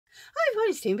Hi everyone,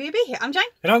 it's Team BB here. I'm Jane.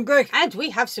 And I'm Greg. And we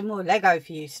have some more Lego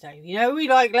for you today. You know we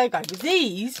like Lego, but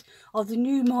these are the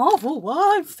new Marvel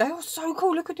ones. They are so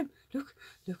cool. Look at them.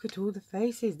 Look at all the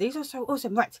faces. These are so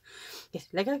awesome. Right. Yes,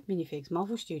 Lego Minifigs,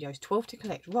 Marvel Studios, 12 to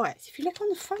collect. Right, if you look on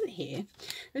the front here,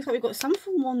 looks like we've got some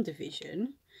from WandaVision.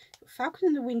 Falcon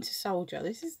and the Winter Soldier.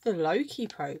 This is the Loki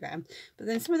program, but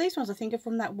then some of these ones I think are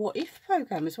from that What If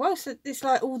program as well. So it's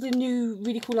like all the new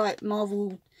really cool like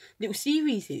Marvel little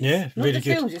series. Yeah, not really the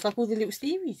good. films. It's like all the little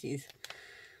series.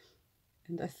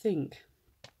 And I think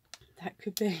that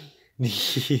could be.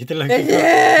 The Loki.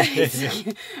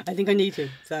 I think I need to.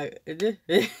 So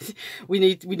we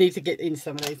need to get in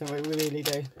some of these, and we really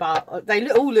do. But they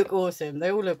all look awesome.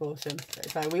 They all look awesome.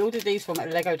 So we ordered these from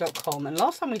lego.com, and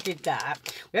last time we did that,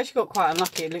 we actually got quite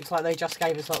unlucky. It looks like they just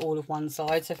gave us like all of one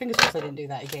side. So fingers crossed they didn't do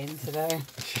that again today.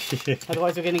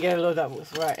 Otherwise we're going to get a lot of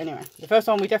doubles. Right. Anyway, the first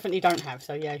one we definitely don't have.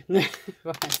 So yeah. Right.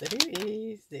 So who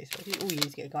is this? What do you all use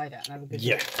to get a guide out and have a good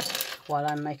look while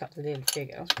I make up the little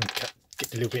figure. Okay.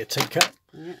 Get a little bit of tape cut.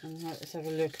 Yeah, and let's have a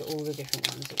look at all the different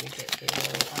ones that we get here.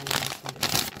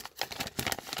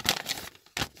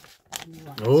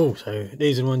 Right. Oh, so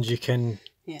these are the ones you can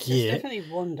It's get. definitely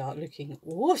Wanda looking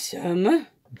awesome.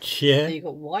 Yeah. So you've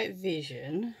got White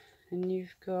Vision, and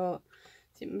you've got,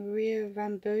 is it Maria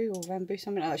Rambeau or Rambeau,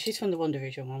 something like that? She's from the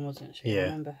WandaVision one, wasn't she? Yeah. I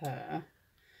remember her.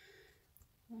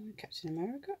 Captain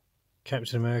America?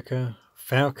 Captain America.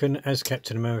 Falcon as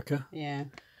Captain America. Yeah.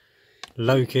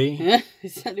 Loki.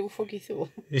 Is that little foggy Thor?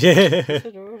 Yeah. That's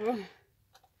adorable.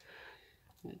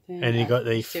 And you got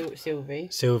the Sylvie.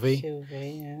 Sylvie.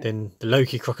 Yeah. Then the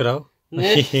Loki crocodile.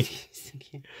 Then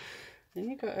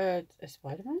you got a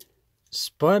Spider-Man.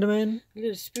 Spider-Man. A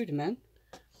little Spider-Man.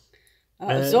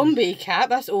 A zombie cat.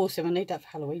 That's awesome. I need that for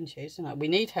Halloween shoots, don't I? We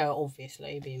need her,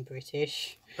 obviously, being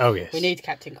British. Oh, yes. We need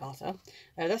Captain Carter.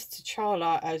 That's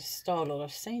T'Challa as Star-Lord.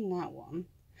 I've seen that one.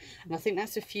 And I think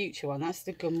that's the future one. That's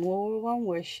the Gamora one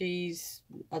where she's,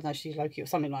 I don't know, she's Loki or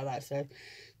something like that. So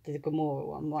the Gamora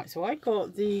one. Right, so I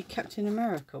got the Captain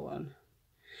America one.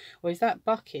 Or is that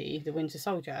Bucky, the Winter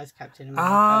Soldier, as Captain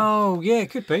America? Oh, yeah, it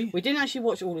could be. We didn't actually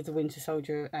watch all of the Winter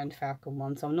Soldier and Falcon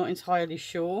ones, so I'm not entirely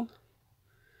sure.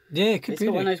 Yeah, it could be.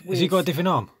 Has he got a different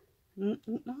arm? No,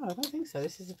 I don't think so.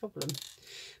 This is the problem.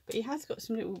 But he has got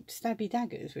some little stabby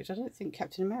daggers, which I don't think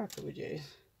Captain America would use.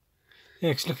 Yeah,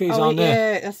 because look at his arm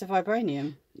there. Yeah, that's the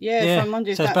vibranium. Yeah, so I'm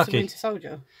wondering if that's Bucky. the Winter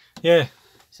Soldier. Yeah.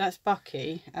 So that's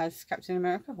Bucky as Captain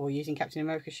America, or using Captain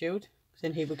America's shield.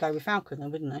 Then he would go with Falcon, then,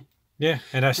 wouldn't they? Yeah,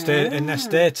 and that's their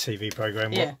TV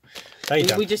program. Yeah, they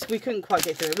we couldn't quite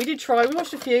get through it. We did try. We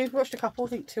watched a few. We watched a couple. I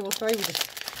think 2 or 3. We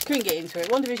just couldn't get into it.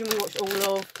 WandaVision we watched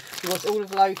all of. We watched all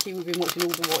of Loki. We've been watching all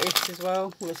the What Ifs as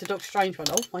well. We watched the Doctor Strange one.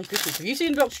 Oh my goodness! Have you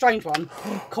seen the Doctor Strange one?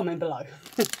 Comment below.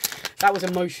 That was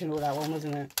emotional. That one,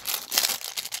 wasn't it?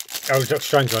 Oh, the Doctor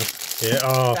Strange one. Yeah.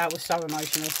 Oh. That was so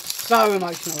emotional. So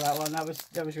emotional, that one.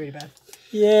 That was really bad.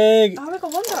 Yeah. Oh, we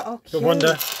got Wanda. Oh, cute. Got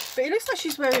Wanda. But it looks like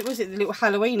she's wearing, was it the little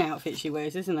Halloween outfit she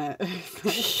wears, isn't it?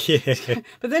 Yeah.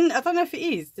 But then, I don't know if it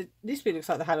is. This bit looks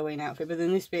like the Halloween outfit, but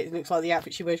then this bit looks like the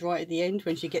outfit she wears right at the end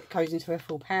when she goes into her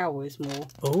full powers more.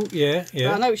 Oh, yeah, yeah.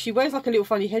 But I know, she wears like a little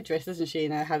funny headdress, doesn't she,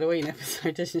 in her Halloween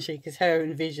episode, doesn't she? Because her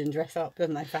and Vision dress up,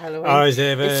 don't they, for Halloween? Oh, is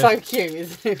there? It's so cute,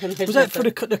 isn't it? Was that for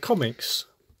the comics?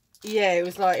 Yeah, it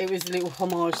was a little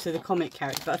homage to the comic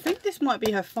character. But I think this might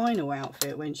be her final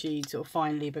outfit when she sort of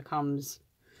finally becomes.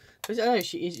 I don't know.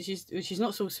 She's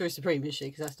not Sorcerer Supreme, is she?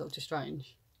 Because that's Doctor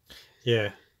Strange.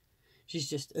 Yeah. She's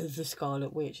just the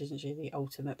Scarlet Witch, isn't she? The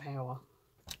ultimate power.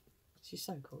 She's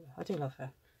so cool. I do love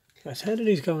her. That's how did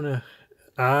these go on a?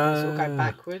 Sort of go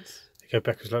backwards. They go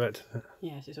backwards like that.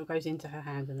 Yes, it sort of goes into her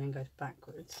hand and then goes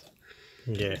backwards.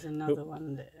 Yeah. There's another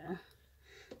one there.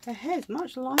 Her hair's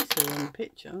much lighter in the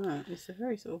picture, isn't it? It's a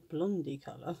very sort of blondie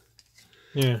colour.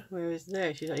 Yeah. Whereas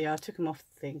there, she's like, yeah, I took them off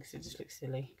the thing because it just looks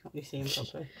silly. Can't really see them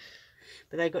properly.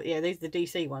 But they got, these, the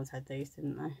DC ones had these,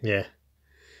 didn't they? Yeah.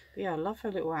 But yeah, I love her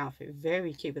little outfit.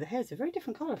 Very cute. But the hair's a very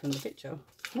different colour from the picture.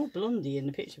 It's more blondie in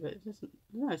the picture, but it doesn't,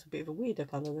 it's a bit of a weirder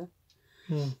colour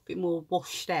there. A bit more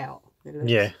washed out.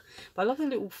 Yeah. But I love the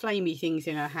little flamey things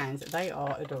in her hands. They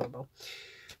are adorable.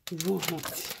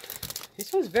 Right.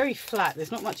 This one's very flat.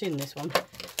 There's not much in this one.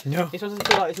 No. This one doesn't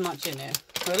feel like there's much in it.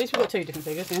 Well, at least we've got 2 different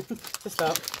figures, yeah, to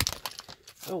start.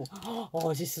 Oh,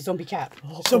 is this a zombie cat?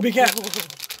 Zombie cat!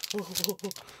 I'm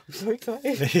so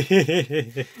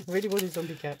excited. I really want a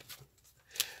zombie cat.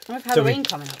 I have Halloween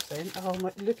coming up soon. Oh,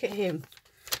 my, look at him.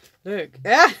 Look.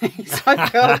 Yeah, he's so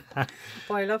cool.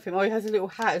 Oh, I love him. Oh, he has a little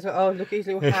hat as well. Oh, look at his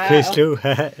little hat. His little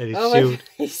hat and his shield.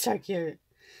 He's so cute.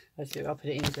 I'll put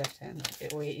it in his left hand,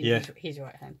 or his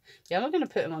right hand. Yeah, I'm not going to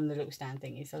put him on the little stand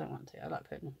thingies. I don't want to. I like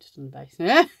putting him just on the base.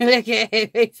 Look at him,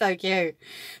 he's so cute.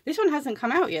 This one hasn't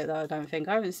come out yet, though. I don't think.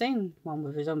 I haven't seen one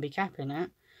with a zombie cap in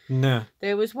it. No.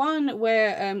 There was one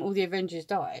where all the Avengers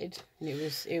died, and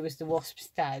it was the Wasp's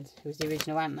dad, who was the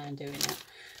original Ant-Man doing it.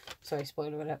 Sorry,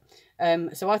 spoiler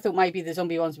alert. So I thought maybe the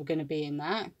zombie ones were going to be in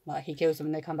that. Like, he kills them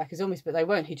and they come back as zombies, but they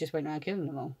weren't. He just went around killing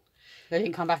them all. They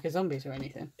didn't come back as zombies or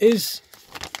anything. Is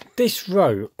this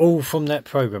row all from that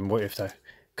programme, What If, though?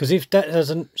 Because if that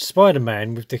doesn't...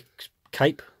 Spider-Man with the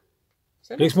cape,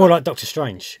 so it looks more like Doctor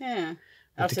Strange. Yeah.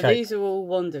 Oh, so these are all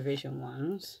WandaVision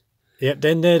ones. Yep,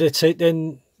 then they're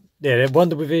they're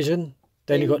WandaVision.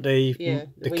 Then you've got the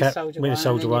Winter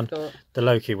Soldier one, the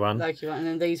Loki one. And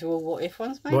then these are all What If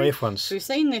ones, maybe? What If ones. So we've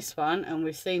seen this one and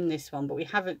we've seen this one, but we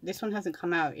haven't. This one hasn't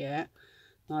come out yet.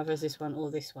 Neither has this one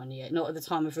or this one yet. Not at the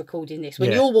time of recording this.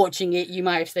 When you're watching it, you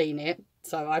may have seen it.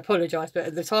 So I apologise, but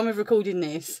at the time of recording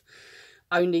this,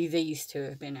 only these two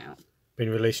have been out. Been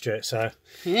released yet, so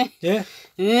yeah.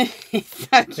 He's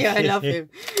so cute. I love him.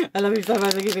 I love him so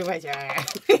much. I give him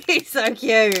he's so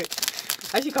cute.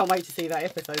 I actually can't wait to see that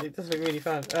episode. It does look really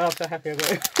fun. Oh, I'm so happy I got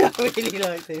him. I really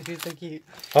like this. He's so cute.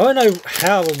 I don't know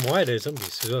how and why they're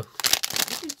zombies as well.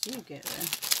 What did you get there?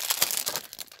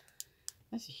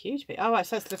 That's a huge bit. Oh, right,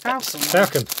 so it's the Falcon.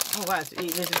 Falcon. Oh, wow.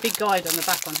 There's a big guide on the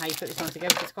back on how you put this one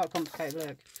together. It's quite a complicated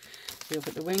look. So you'll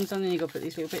put the wings on, and you've got to put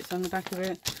these little bits on the back of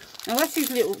it. Now, that's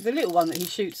the little one that he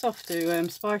shoots off to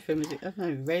spy for him. Is it? I don't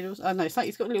know, Red or... I don't know. It's like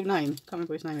he's got a little name. Can't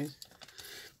remember what his name is.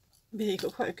 But yeah, you've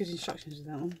got quite a good instructions with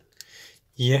that one.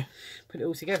 Yeah. Put it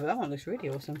all together. That one looks really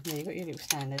awesome. Yeah, you've got your little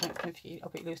stand there. I'll put your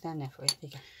little stand there for you. There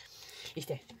you go. He's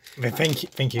there. Well, right.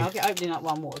 Thank you. I'll get opening up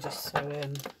one more just so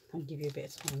I'll give you a bit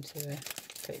of time to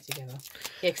put it together.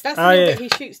 Yeah, because that's the bit he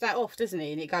shoots that off, doesn't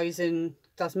he? And it goes and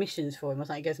does missions for him. Or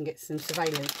something. He goes and gets some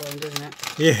surveillance for him, doesn't it?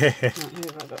 Yeah. Right, who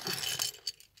have I got?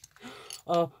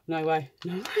 Oh, no way.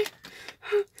 No way.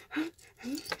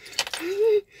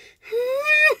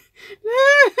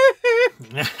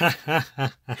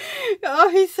 Oh,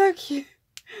 he's so cute.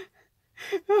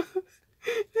 Oh, look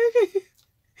at him.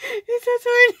 He's so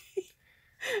tiny.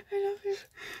 I love him.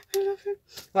 I love him.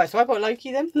 Right, so I've got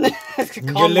Loki then.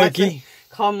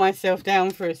 Calm myself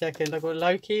down for a second. I've got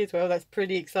Loki as well. That's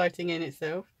pretty exciting in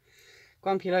itself.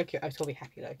 Grumpy Loki. Oh, it's got to be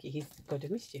Happy Loki. He's God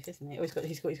of Mischief, isn't he? Oh,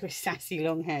 he's got sassy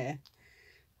long hair.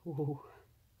 Ooh.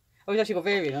 Oh, he's actually got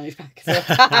Varian on his back as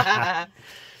well.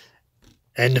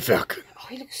 And the Falcon. Oh,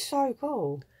 he looks so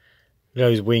cool.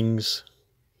 Those wings.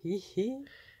 Yeah,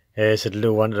 it's a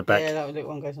little one at the back. Yeah, that little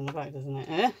one goes on the back, doesn't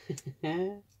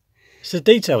it? It's the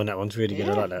detail on that one's really good.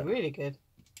 I like that. Really good.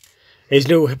 His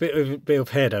little bit of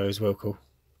hair though is well cool.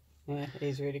 Yeah, it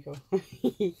is really cool.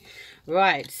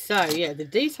 Right, so yeah, the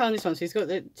detail on this one. So he's got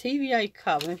the TVA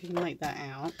cup. I don't know if you can make that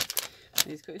out.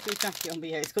 He's got his little jacket on, but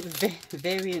yeah, it's got the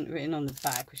variant written on the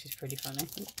back, which is pretty funny.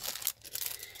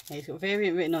 Yeah, he's got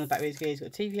variant written on the back. He's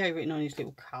got TVA written on his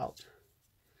little cup.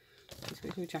 He's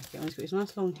got his little jacket on. He's got his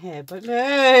nice long hair. But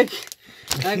look,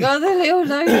 I got the little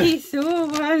Loki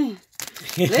sword one.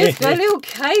 He's got a little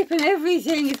cape and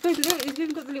everything. He's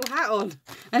even got the little hat on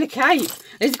and a cape.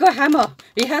 He's got a hammer.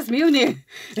 He has Mjolnir.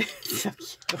 So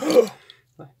cute.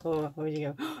 Oh, where did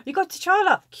you go? You got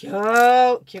T'Challa.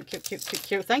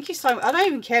 Cute. Thank you so much. I don't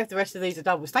even care if the rest of these are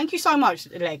doubles. Thank you so much,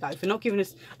 Lego, for not giving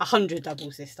us 100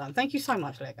 doubles this time. Thank you so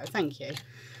much, Lego. Thank you.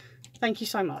 Thank you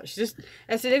so much. Just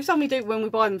as every time we do, when we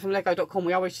buy them from Lego.com,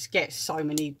 we always just get so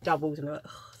many doubles, and we're like,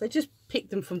 oh, they just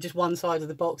pick them from just one side of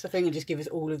the box, I think, and just give us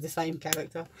all of the same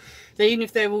character. So even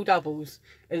if they're all doubles,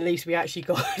 at least we actually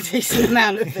got a decent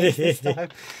amount of these this time.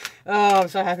 Oh, I'm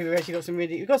so happy we've actually got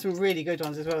we've got some really good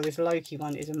ones as well. This Loki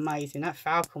one is amazing. That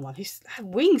Falcon one, that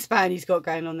wingspan he's got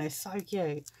going on there, so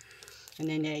cute. And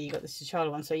then yeah, you got the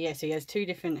T'Challa one. So yeah, so he has two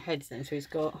different heads then. So he's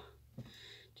got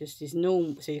just his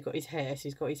normal, so he's got his hair, so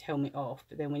he's got his helmet off,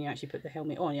 but then when you actually put the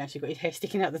helmet on, you actually got his hair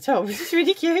sticking out the top. This is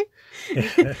really cute.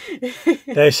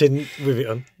 They're sitting with it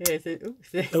on. Yeah,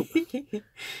 so,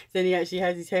 then he actually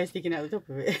has his hair sticking out the top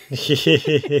of it.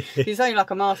 It's only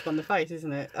like a mask on the face,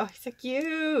 isn't it? Oh, he's so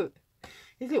cute.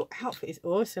 His little outfit is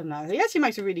awesome though. He actually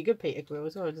makes a really good Peter Quill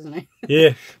as well, doesn't he?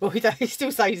 Yeah. Well, he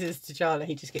still says as T'Challa,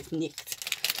 he just gets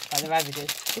nicked by the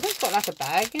Ravagers. He's got like a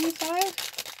bag inside.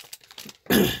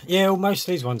 Yeah, well, most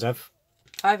of these ones have.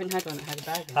 I haven't had one that had a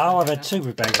bag. Oh, I've had two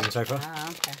with bags in so far. Ah,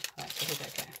 okay. Right, so here's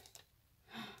that go.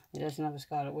 There's another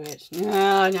Scarlet Witch.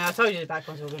 No, I told you the back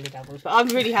ones were going to be doubles, but I'm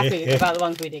really happy about the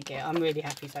ones we did get. I'm really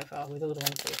happy so far with all the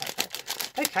ones we've had.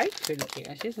 Okay, it's really cute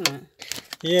actually, isn't it?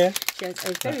 Yeah.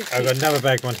 I've got another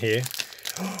bag one here.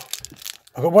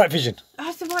 I've got White Vision. Oh,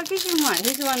 it's the White Vision one.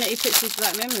 Here's the one that he puts his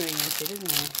black memory into,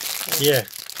 isn't he? Yeah.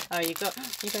 Oh, you got a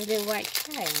little white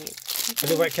cape. A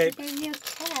little white cape. You got a little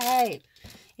cape.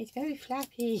 It's very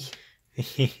flappy.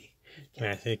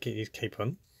 Yeah, so get his cape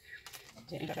on. Is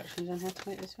there instructions on how to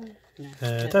make this one? No.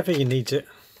 I don't think he needs it.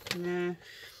 No.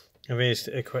 I mean, it's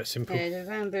quite simple. Yeah, the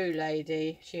bamboo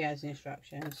lady, she has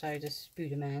instructions. So does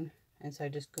Spooderman, and so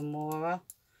does Gamora.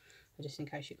 Just in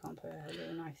case you can't put her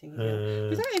little knife thing.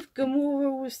 Is that if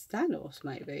Gamora was Thanos,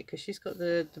 maybe? Because she's got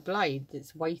the blade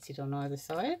that's weighted on either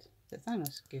side that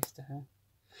Thanos gives to her.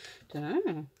 Don't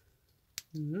know.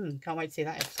 Can't wait to see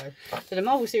that episode. So the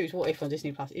Marvel series What If on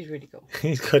Disney Plus is really cool.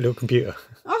 He's got a little computer.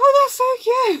 Oh, that's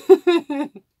so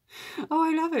cute. Oh,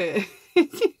 I love it.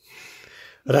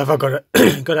 I don't know if I got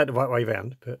that the right way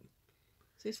round, but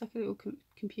So it's like a little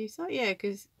computer. Yeah,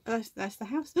 because that's the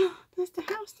house. That's the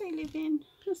house they live in.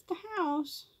 That's the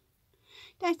house.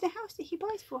 That's the house that he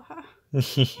buys for her.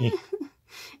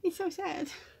 It's so sad.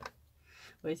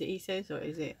 What is it he says? Or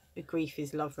is it grief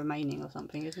is love remaining or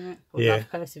something, isn't it? Or yeah.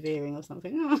 love persevering or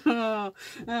something.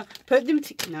 Put them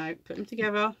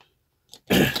together.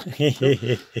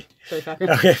 Sorry, Falcon.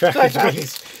 Okay, Sorry, Falcon.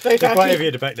 Sorry, they're Falcon. quite heavy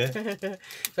at the back there.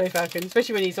 Sorry, Falcon.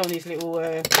 Especially when he's on his little,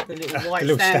 the little white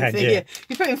little stand. stand, yeah. If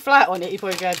you put him flat on it, he'd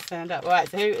probably be able to stand up. Right,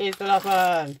 so who is the last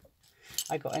one?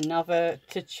 I got another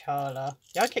T'Challa.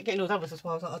 Yeah, I kept getting all doubles, that's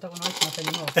why I was like, I don't want to open up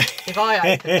anymore. If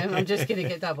I open them, I'm just going to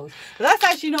get doubles. But that's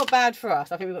actually not bad for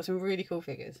us. I think we've got some really cool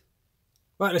figures.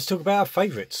 Right, let's talk about our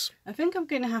favourites. I think I'm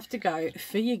going to have to go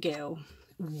for your girl,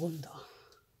 Wanda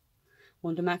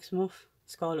Maximoff,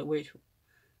 Scarlet Witch,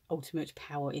 ultimate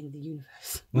power in the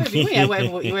universe. Whatever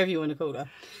you want to call her.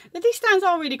 These stands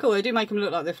are really cool. They do make them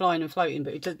look like they're flying and floating,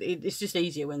 but it's just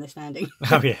easier when they're standing.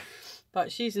 Oh, yeah. But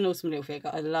she's an awesome little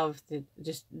figure. I love the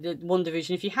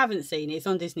WandaVision. If you haven't seen it, it's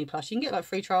on Disney Plus. You can get like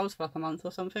free trials for like a month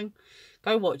or something.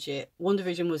 Go watch it.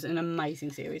 WandaVision was an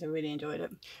amazing series. I really enjoyed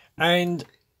it. And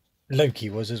Loki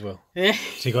was as well. Yeah.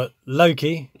 So you got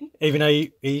Loki, even though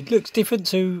he looks different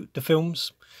to the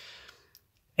films.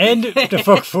 And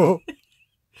the Frog.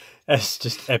 That's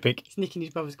just epic. He's nicking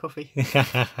his brother's coffee.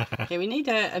 Yeah, we need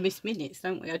a Miss Minutes,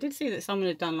 don't we? I did see that someone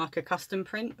had done like a custom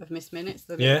print of Miss Minutes,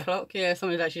 the little clock. Yeah,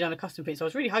 someone had actually done a custom print. So I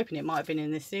was really hoping it might have been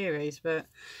in this series, but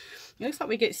it looks like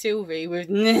we get Sylvie with...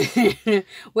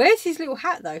 Where's his little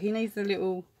hat, though? He needs the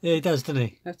little... Yeah, he does, doesn't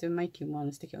he? We have to make him one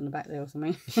and stick it on the back there or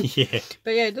something. Yeah.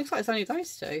 But yeah, it looks like it's only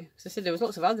those two. So I said there was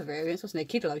lots of other variants, wasn't there?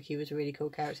 Kid Loki was a really cool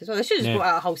character as well. They should have just brought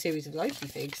out a whole series of Loki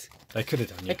figs. They could have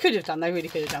done, yeah. They could have done. They really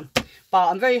could have done. But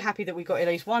I'm very happy that we got at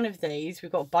least one of these.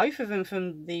 We've got both of them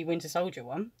from the Winter Soldier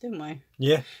one, didn't we?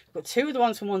 Yeah. We've got two of the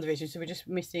ones from WandaVision, so we're just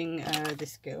missing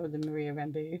this girl, the Maria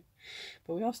Rambeau.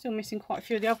 But we are still missing quite a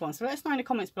few of the other ones. So let us know in the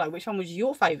comments below which one was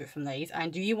your favourite from these.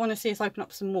 And do you want to see us open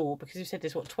up some more? Because we said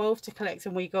there's, what, 12 to collect,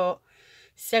 and we got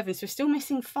 7. So we're still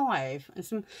missing 5. And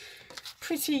some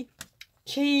pretty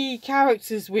key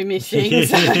characters we're missing.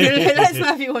 So let us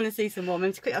know if you want to see some more.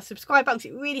 Remember to click that subscribe button,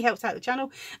 because it really helps out the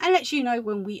channel and lets you know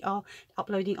when we are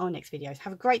uploading our next videos.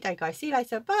 Have a great day, guys. See you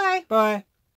later. Bye. Bye.